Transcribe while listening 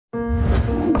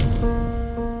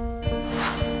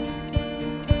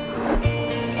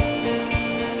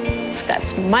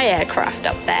That's my aircraft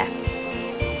up there.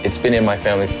 It's been in my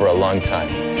family for a long time.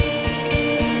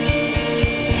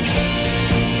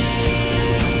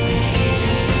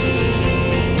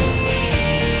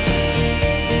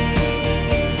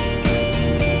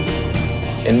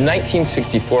 In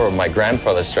 1964, when my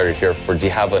grandfather started here for de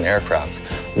Havilland Aircraft,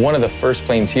 one of the first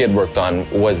planes he had worked on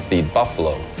was the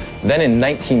Buffalo. Then in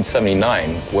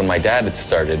 1979, when my dad had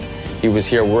started, he was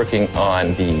here working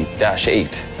on the Dash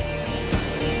 8.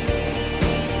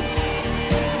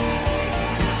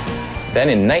 Then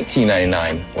in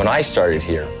 1999, when I started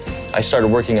here, I started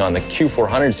working on the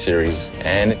Q400 series,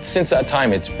 and since that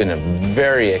time, it's been a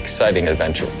very exciting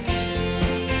adventure.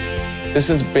 This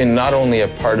has been not only a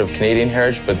part of Canadian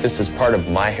heritage, but this is part of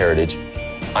my heritage.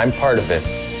 I'm part of it.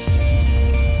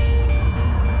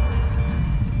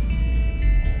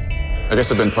 I guess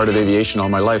I've been part of aviation all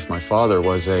my life. My father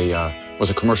was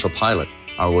a commercial pilot.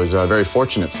 I was very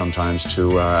fortunate sometimes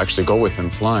to actually go with him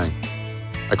flying.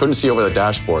 I couldn't see over the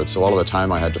dashboard, so all of the time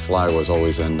I had to fly was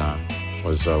always in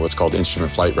what's called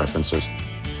instrument flight references.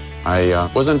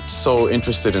 I wasn't so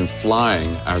interested in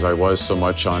flying as I was so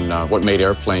much on what made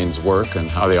airplanes work and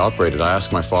how they operated. I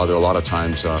asked my father a lot of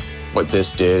times what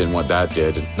this did and what that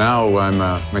did. And now I'm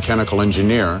a mechanical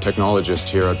engineer, technologist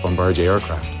here at Bombardier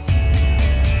Aircraft.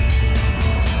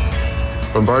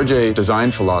 Bombardier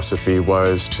design philosophy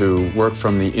was to work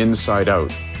from the inside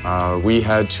out. We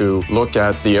had to look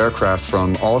at the aircraft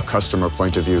from all customer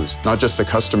point of views, not just the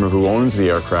customer who owns the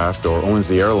aircraft or owns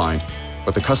the airline,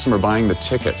 but the customer buying the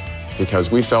ticket, because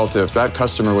we felt if that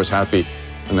customer was happy,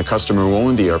 then the customer who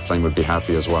owned the airplane would be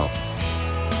happy as well.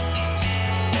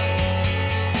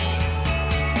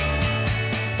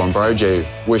 Bombardier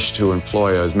wished to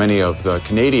employ as many of the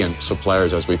Canadian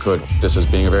suppliers as we could. This is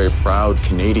being a very proud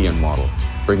Canadian model,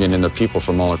 bringing in the people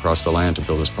from all across the land to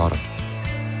build this product.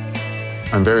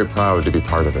 I'm very proud to be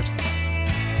part of it.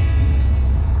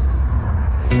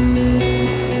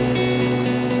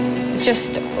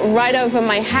 Just right over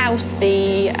my house,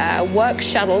 the work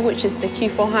shuttle, which is the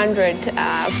Q400,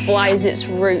 flies its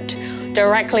route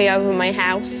directly over my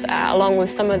house, along with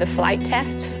some of the flight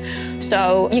tests.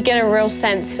 So you get a real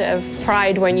sense of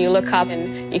pride when you look up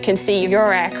and you can see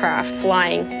your aircraft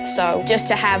flying. So just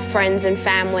to have friends and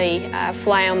family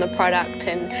fly on the product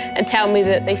and tell me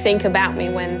that they think about me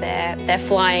when they're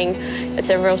flying, it's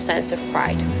a real sense of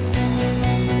pride.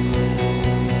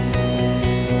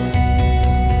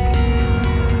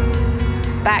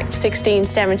 Back 16,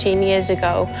 17 years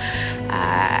ago,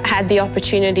 I had the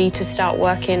opportunity to start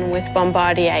working with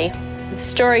Bombardier. The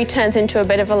story turns into a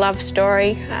bit of a love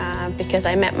story because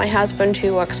I met my husband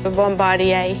who works for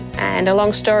Bombardier. And a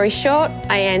long story short,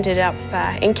 I ended up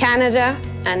in Canada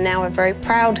and now a very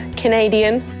proud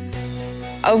Canadian.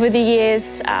 Over the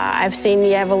years, I've seen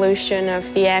the evolution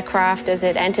of the aircraft as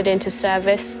it entered into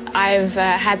service. I've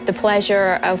had the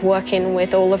pleasure of working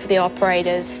with all of the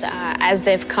operators as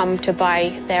they've come to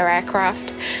buy their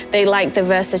aircraft. They like the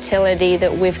versatility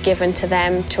that we've given to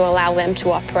them to allow them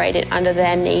to operate it under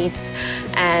their needs.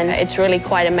 And it's really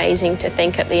quite amazing to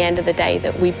think at the end of the day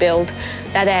that we build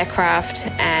that aircraft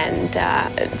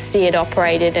and see it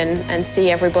operated and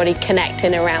see everybody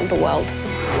connecting around the world.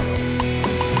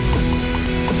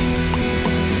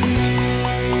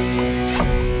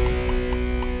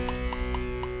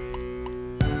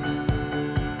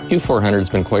 Q400 has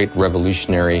been quite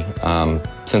revolutionary.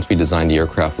 Since we designed the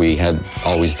aircraft, we had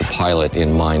always the pilot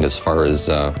in mind as far as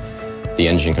the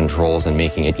engine controls and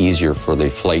making it easier for the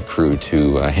flight crew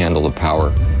to handle the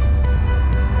power.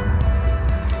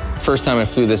 First time I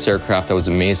flew this aircraft, I was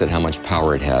amazed at how much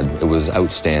power it had. It was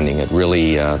outstanding. It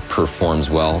really performs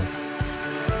well.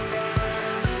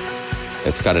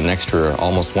 It's got an extra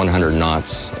almost 100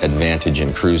 knots advantage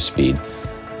in cruise speed.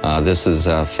 This is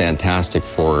fantastic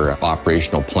for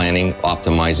operational planning,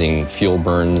 optimizing fuel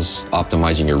burns,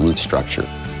 optimizing your route structure.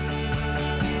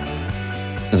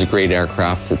 It's a great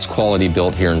aircraft. It's quality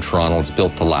built here in Toronto. It's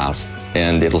built to last,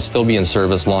 and it'll still be in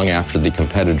service long after the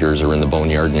competitors are in the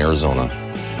boneyard in Arizona.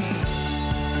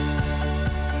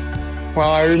 Well,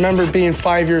 I remember being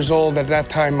 5 years old. At that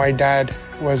time, my dad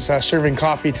was serving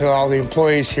coffee to all the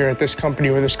employees here at this company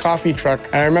with his coffee truck.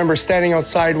 And I remember standing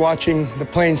outside watching the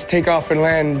planes take off and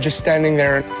land, just standing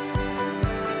there.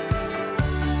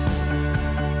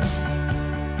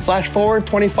 Flash forward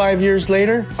 25 years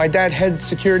later, my dad heads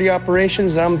security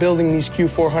operations and I'm building these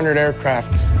Q400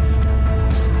 aircraft.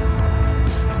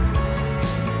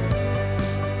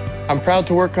 I'm proud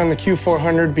to work on the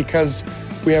Q400 because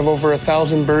we have over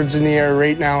 1,000 birds in the air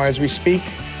right now as we speak.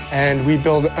 and we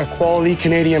build a quality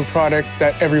Canadian product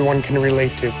that everyone can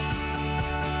relate to.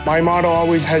 My motto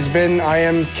always has been, I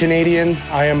am Canadian,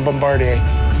 I am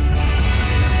Bombardier.